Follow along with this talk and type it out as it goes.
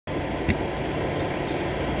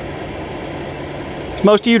As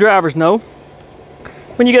most of you drivers know,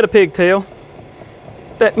 when you get a pigtail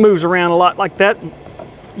that moves around a lot like that,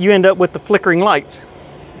 you end up with the flickering lights.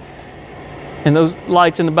 And those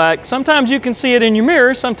lights in the back, sometimes you can see it in your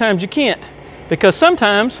mirror, sometimes you can't. Because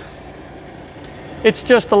sometimes it's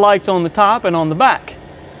just the lights on the top and on the back.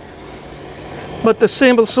 But the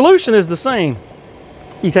simple solution is the same.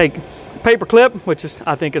 You take a paper clip, which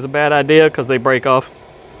I think is a bad idea because they break off.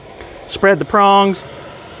 Spread the prongs.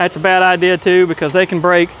 That's a bad idea too because they can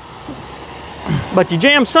break. But you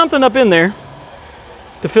jam something up in there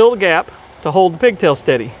to fill the gap to hold the pigtail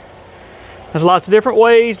steady. There's lots of different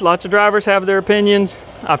ways. Lots of drivers have their opinions.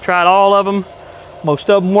 I've tried all of them. Most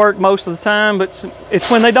of them work most of the time, but it's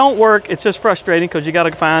when they don't work, it's just frustrating because you got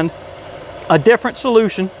to find a different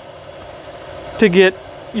solution to get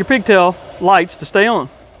your pigtail lights to stay on.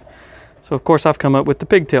 So of course I've come up with the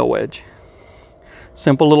Pigtail Wedge.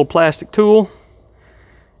 Simple little plastic tool.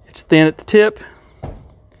 It's thin at the tip.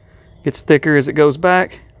 Gets thicker as it goes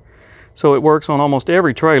back. So it works on almost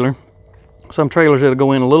every trailer. Some trailers it'll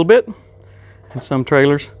go in a little bit, and some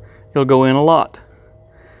trailers it'll go in a lot.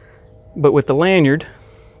 But with the lanyard,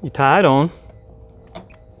 you tie it on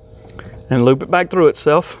and loop it back through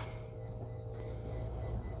itself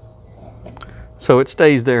so it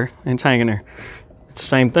stays there and it's hanging there. It's the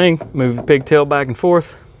same thing. Move the pigtail back and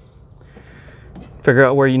forth. Figure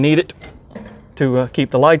out where you need it to keep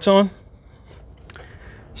the lights on.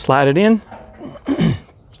 Slide it in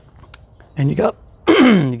and you got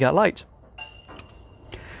you got lights.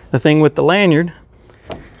 The thing with the lanyard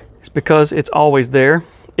is because it's always there,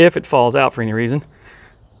 if it falls out for any reason,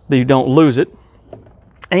 that you don't lose it.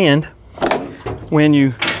 And when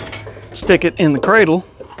you stick it in the cradle,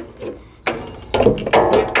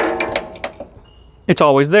 it's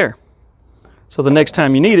always there. So the next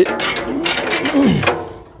time you need it,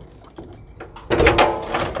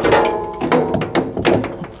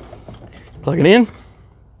 plug it in,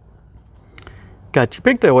 got your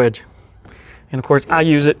pigtail wedge. And of course I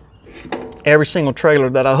use it every single trailer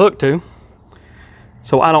that I hook to,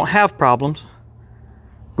 so I don't have problems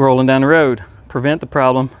rolling down the road. Prevent the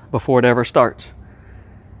problem before it ever starts.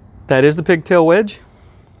 That is the Pigtail Wedge.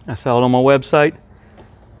 I sell it on my website,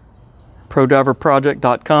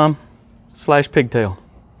 prodriverproject.com/pigtail.